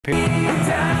New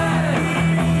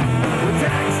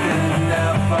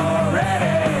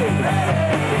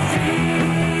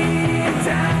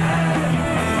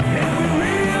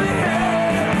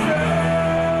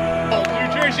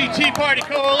Jersey Tea Party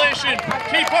Coalition,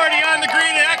 Tea Party on the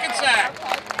Green in Hackensack.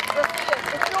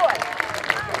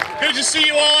 Good to see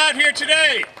you all out here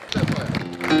today.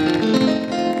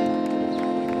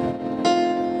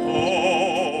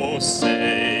 Oh,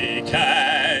 say,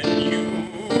 can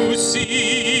you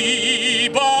see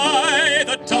by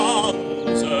the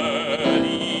dawn's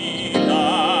early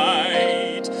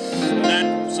light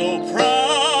that so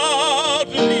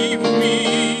proudly we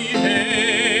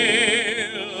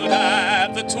hailed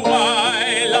at the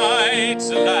twilight's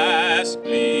last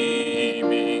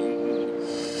gleaming,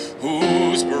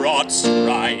 whose broad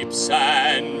stripes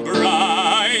and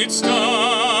bright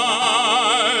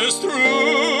stars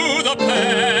through the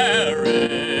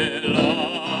perilous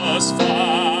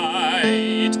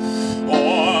fight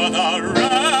o'er the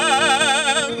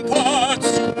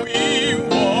ramparts we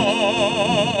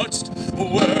watched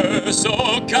were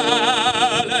so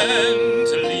gallantly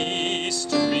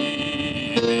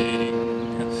streaming,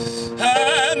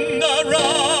 and the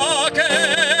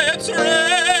rockets'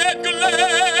 red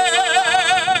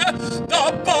glare,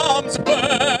 the bombs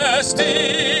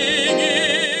bursting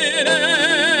in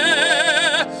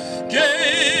air,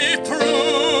 gave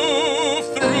proof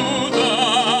through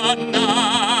the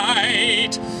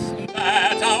night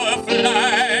that our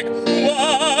flag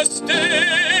was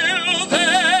still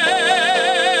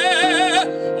there.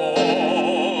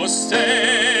 Oh,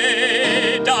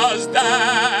 say, does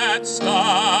that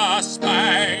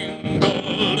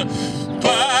star-spangled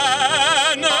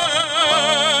banner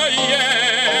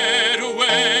yet wave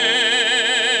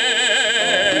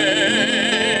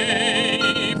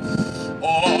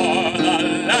o'er the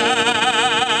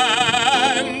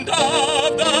land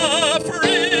of the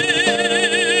free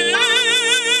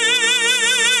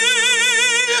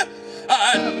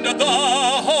and the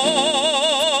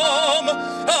home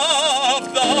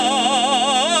of the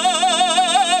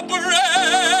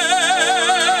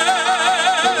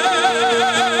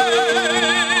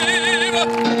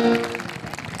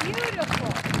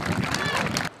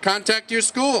Contact your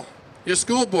school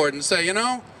board, and say, you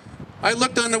know, I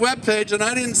looked on the webpage and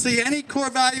I didn't see any core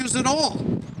values at all.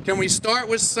 Can we start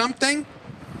with something?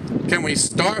 Can we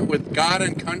start with God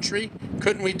and country?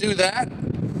 Couldn't we do that?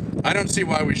 I don't see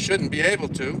why we shouldn't be able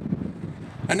to.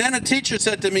 And then a teacher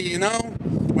said to me, you know,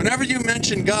 whenever you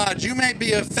mention God, you may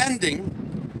be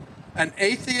offending an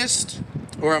atheist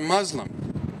or a Muslim.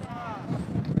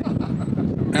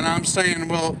 And I'm saying,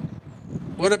 well,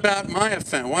 what about my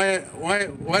offense?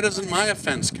 Why doesn't my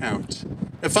offense count?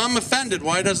 If I'm offended,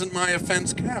 why doesn't my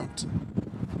offense count?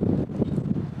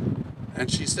 And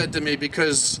she said to me,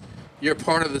 because you're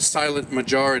part of the silent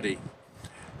majority.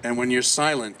 And when you're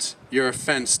silent, your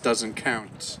offense doesn't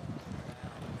count.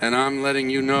 And I'm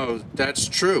letting you know that's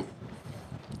true.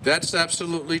 That's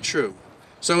absolutely true.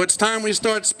 So it's time we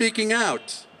start speaking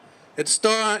out. It's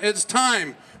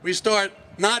time we start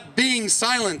not being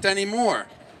silent anymore.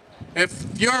 If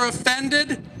you're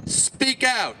offended, speak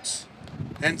out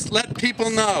and let people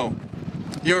know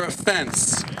your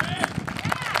offense.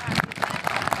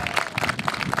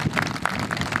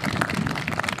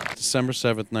 December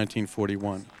 7th,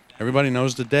 1941. Everybody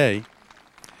knows the day,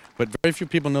 but very few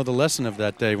people know the lesson of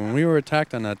that day. When we were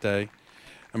attacked on that day,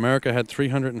 America had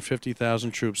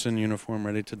 350,000 troops in uniform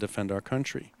ready to defend our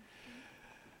country.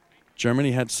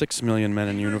 Germany had 6 million men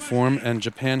in uniform, and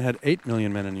Japan had 8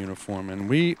 million men in uniform. And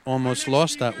we almost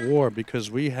lost that war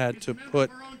because we had to put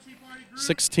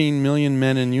 16 million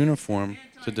men in uniform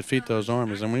to defeat those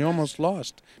armies. And we almost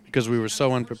lost because we were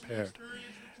so unprepared.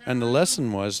 And the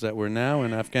lesson was that we're now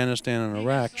in Afghanistan and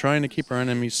Iraq trying to keep our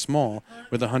enemies small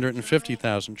with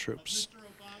 150,000 troops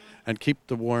and keep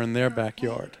the war in their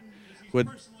backyard. Would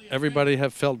everybody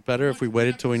have felt better if we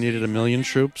waited till we needed 1 million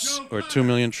troops or 2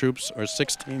 million troops or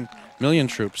 16 million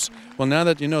troops? Well, now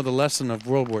that you know the lesson of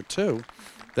World War II,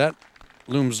 that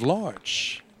looms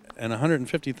large, and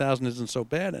 150,000 isn't so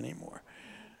bad anymore.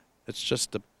 It's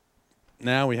just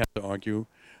now we have to argue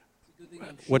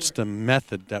what's the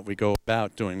method that we go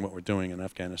about doing what we're doing in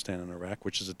Afghanistan and Iraq,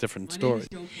 which is a different story.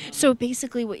 So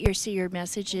basically what your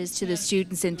message is to the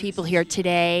students and people here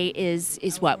today is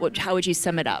what? How would you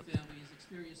sum it up?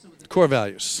 Core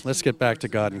values. Let's get back to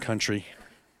God and country.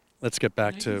 Let's get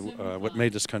back to what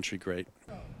made this country great.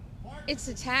 It's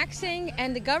the taxing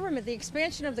and the government. The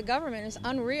expansion of the government is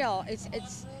unreal.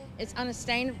 It's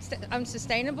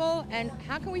unsustainable. And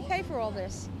how can we pay for all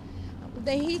this?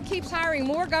 he keeps hiring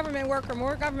more government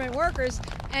workers,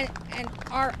 and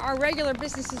our regular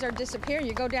businesses are disappearing.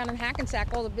 You go down in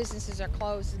Hackensack, all the businesses are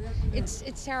closed.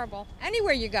 It's terrible.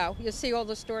 Anywhere you go, you'll see all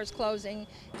the stores closing.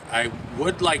 I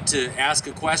would like to ask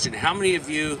a question. How many of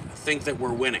you think that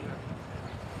we're winning?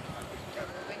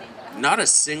 Not a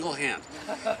single hand.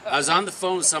 I was on the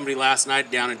phone with somebody last night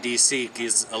down in D.C.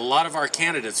 because a lot of our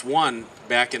candidates won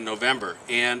back in November.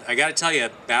 And I got to tell you,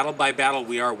 battle by battle,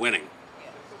 we are winning.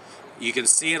 You can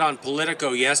see it on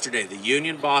Politico yesterday. The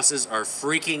union bosses are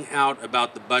freaking out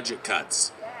about the budget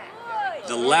cuts.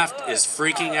 The left is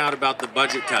freaking out about the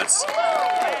budget cuts.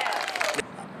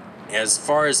 As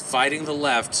far as fighting the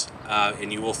left,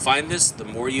 and you will find this the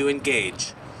more you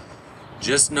engage,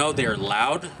 just know they're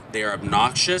loud, they're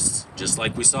obnoxious, just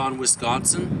like we saw in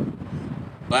Wisconsin.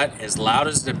 But as loud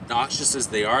as obnoxious as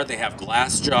they are, they have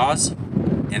glass jaws,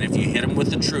 and if you hit them with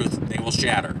the truth, they will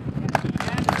shatter.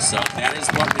 So that is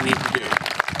what we need to do.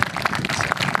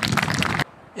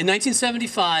 In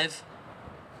 1975,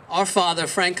 our father,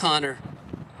 Frank Connor,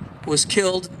 was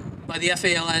killed by the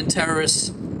FALN terrorists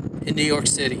in New York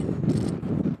City.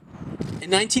 In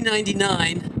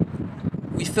 1999,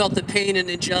 we felt the pain and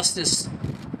injustice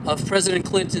of President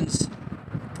Clinton's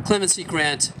clemency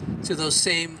grant to those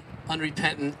same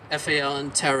unrepentant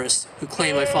FALN terrorists who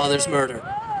claim my father's murder.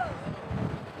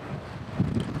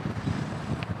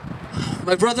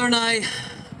 My brother and I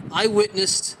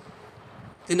witnessed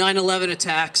the 9/11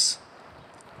 attacks,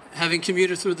 having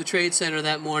commuted through the Trade Center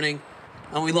that morning,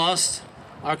 and we lost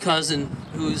our cousin,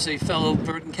 who's a fellow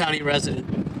Bergen County resident.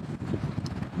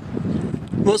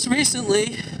 Most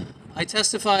recently, I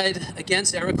testified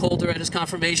against Eric Holder at his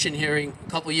confirmation hearing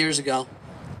a couple years ago,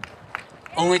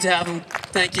 only to have him,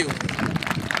 thank you,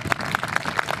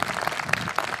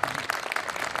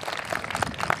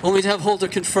 only to have Holder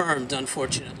confirmed,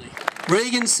 unfortunately.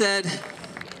 Reagan said,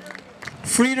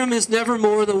 "Freedom is never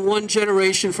more than one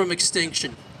generation from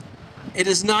extinction. It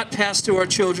is not passed to our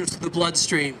children through the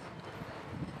bloodstream.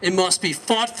 It must be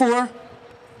fought for,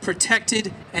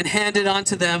 protected, and handed on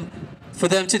to them for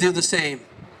them to do the same.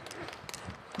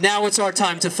 Now it's our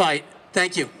time to fight."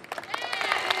 Thank you.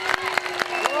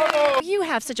 You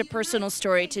have such a personal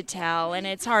story to tell, and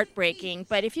it's heartbreaking.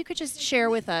 But if you could just share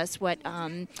with us what,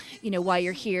 why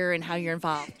you're here and how you're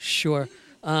involved. Sure.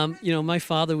 My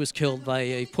father was killed by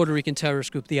a Puerto Rican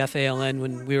terrorist group, the FALN,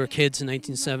 when we were kids in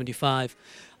 1975.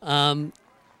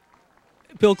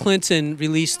 Bill Clinton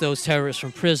released those terrorists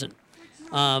from prison.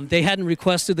 They hadn't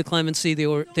requested the clemency;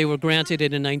 they were granted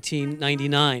it in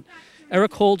 1999.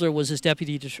 Eric Holder was his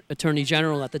deputy attorney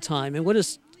general at the time, and what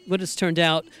has turned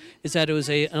out is that it was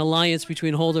an alliance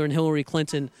between Holder and Hillary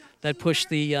Clinton that pushed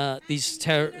these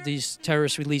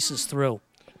terrorist releases through.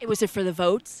 Was it for the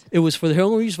votes? It was for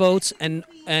Hillary's votes, and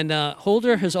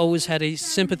Holder has always had a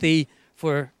sympathy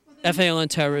for FALN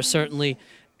terrorists, certainly,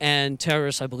 and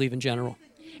terrorists, I believe, in general.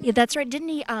 Yeah, that's right. Didn't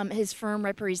he, his firm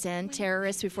represent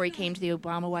terrorists before he came to the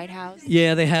Obama White House?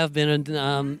 Yeah, they have been, and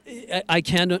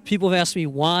people have asked me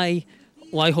why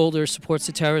Holder supports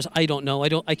the terrorists. I don't know.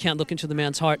 I can't look into the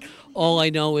man's heart. All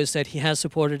I know is that he has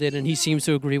supported it, and he seems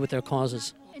to agree with their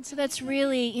causes. And so that's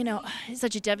really,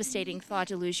 such a devastating thought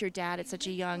to lose your dad at such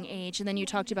a young age. And then you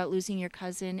talked about losing your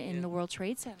cousin in the World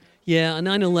Trade Center. Yeah, on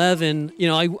 9/11,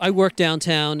 I worked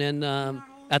downtown and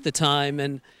at the time,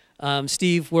 and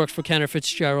Steve worked for Kenner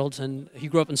Fitzgerald, and he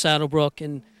grew up in Saddlebrook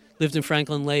and lived in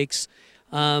Franklin Lakes.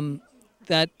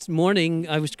 That morning,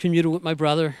 I was commuting with my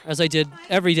brother, as I did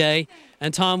every day,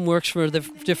 and Tom works for a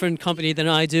different company than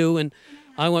I do, and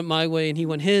I went my way and he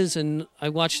went his, and I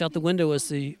watched out the window as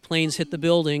the planes hit the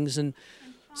buildings and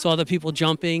saw the people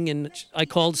jumping, and I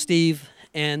called Steve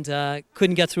and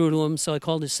couldn't get through to him, so I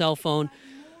called his cell phone.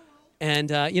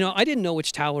 And, I didn't know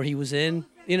which tower he was in,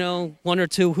 one or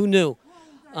two, who knew?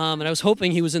 And I was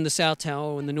hoping he was in the South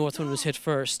Tower when the North one was hit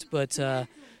first, but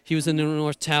he was in the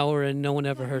North Tower and no one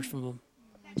ever heard from him.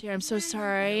 Dear, I'm so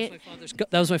sorry.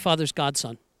 That was my father's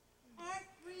godson.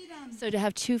 So to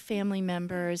have two family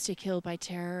members killed by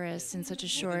terrorists in such a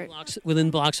short...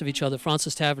 Within blocks of each other.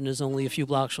 Francis Tavern is only a few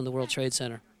blocks from the World Trade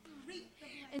Center.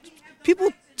 People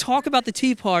talk about the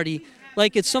Tea Party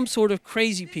like it's some sort of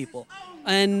crazy people.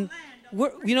 And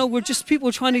we're just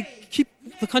people trying to keep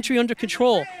the country under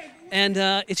control. And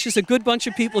it's just a good bunch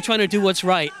of people trying to do what's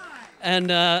right. And,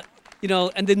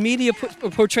 and the media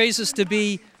portrays us to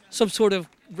be some sort of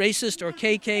racist or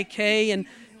KKK, and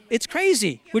it's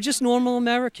crazy. We're just normal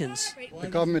Americans. The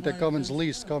government that governs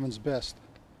least governs best,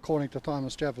 according to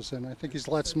Thomas Jefferson. I think he's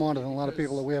a lot smarter than a lot of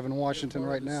people that we have in Washington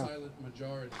right now.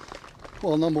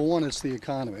 Well, number one, it's the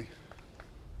economy.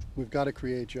 We've got to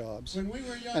create jobs.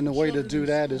 And the way to do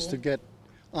that is to get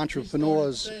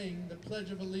entrepreneurs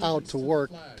out to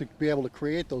work to be able to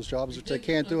create those jobs, which they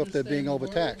can't do if they're being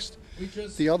overtaxed.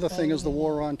 The other thing is the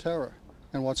war on terror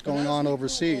and what's going on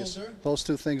overseas. Those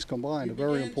two things combined are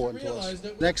very important to us.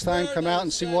 Next time, come out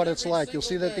and see what it's like. You'll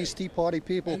see that these Tea Party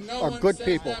people are good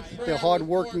people. They're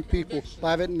hard-working people who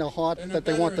have it in their heart that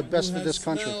they want the best for this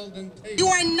country. You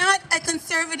are not a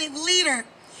conservative leader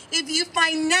if you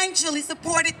financially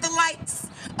supported the likes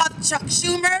of Chuck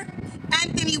Schumer,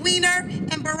 Anthony Weiner,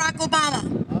 and Barack Obama.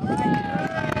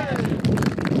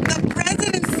 The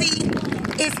presidency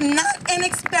is not an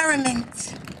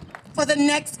experiment for the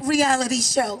next reality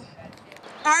show.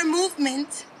 Our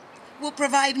movement will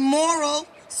provide moral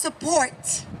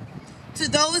support to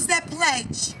those that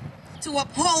pledge to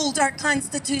uphold our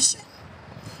Constitution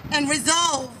and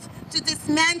resolve to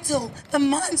dismantle the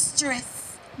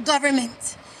monstrous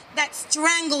government that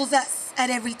strangles us at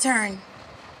every turn.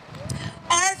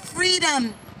 Our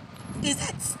freedom is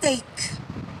at stake.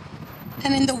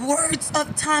 And in the words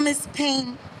of Thomas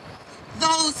Paine,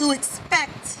 those who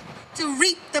expect to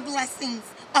reap the blessings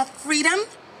of freedom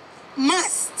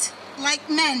must, like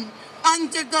men,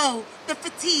 undergo the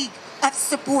fatigue of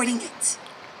supporting it.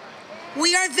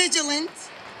 We are vigilant,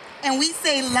 and we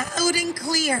say loud and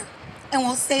clear, and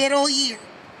we'll say it all year: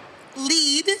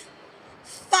 lead,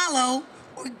 follow,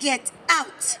 or get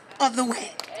out of the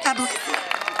way. God bless you.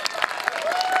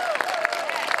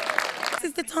 This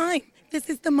is the time. This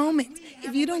is the moment.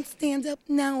 If you don't stand up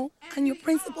now on your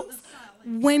principles,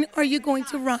 when are you going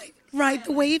to ride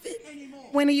the wave?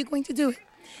 When are you going to do it?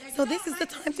 So this is the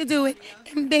time to do it.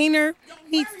 And Boehner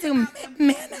needs to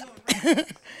man up.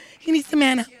 He needs to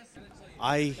man up.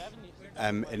 I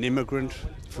am an immigrant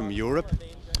from Europe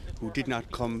who did not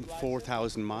come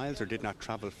 4,000 miles or did not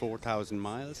travel 4,000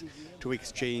 miles to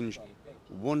exchange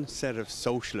one set of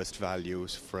socialist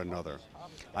values for another.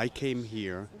 I came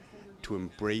here to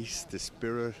embrace the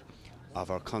spirit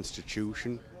of our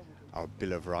Constitution, our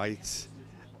Bill of Rights,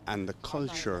 and the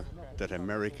culture that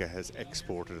America has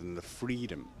exported and the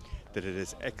freedom that it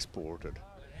has exported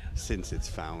since its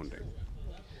founding.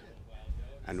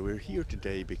 And we're here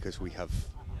today because we have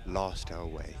lost our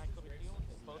way.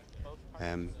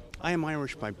 I am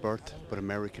Irish by birth, but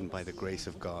American by the grace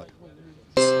of God.